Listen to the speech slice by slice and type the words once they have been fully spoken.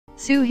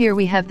So here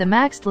we have the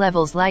maxed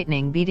levels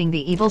lightning beating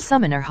the evil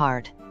summoner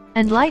hard.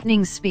 And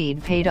lightning's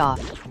speed paid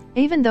off.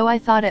 Even though I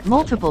thought at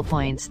multiple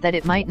points that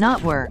it might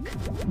not work.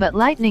 But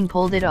lightning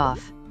pulled it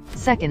off.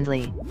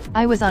 Secondly,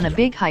 I was on a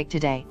big hike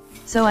today,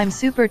 so I'm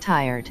super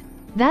tired.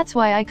 That's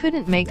why I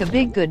couldn't make a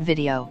big good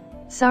video.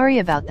 Sorry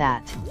about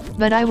that.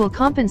 But I will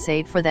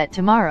compensate for that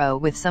tomorrow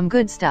with some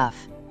good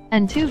stuff.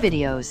 And 2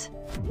 videos.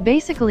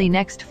 Basically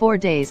next 4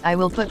 days I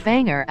will put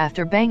banger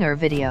after banger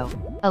video,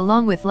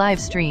 along with live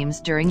streams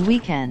during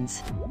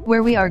weekends,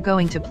 where we are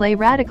going to play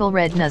Radical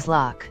Red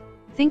Nuzlocke.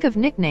 Think of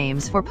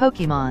nicknames for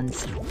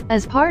Pokemons.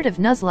 As part of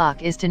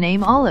Nuzlocke is to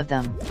name all of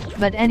them.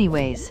 But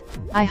anyways,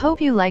 I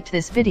hope you liked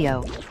this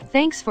video.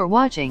 Thanks for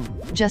watching,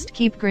 just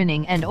keep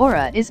grinning and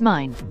aura is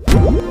mine.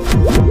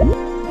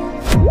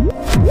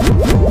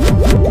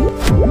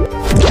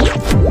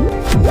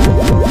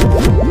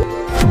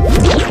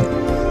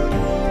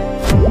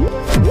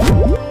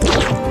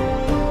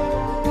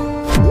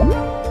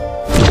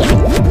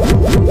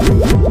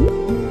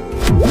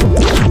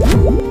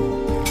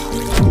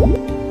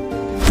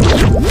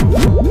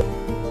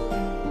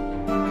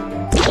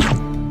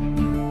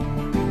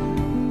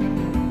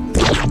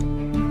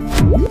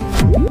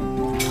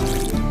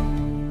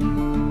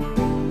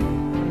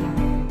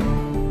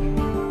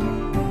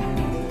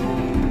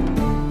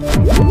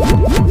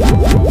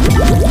 Yeah.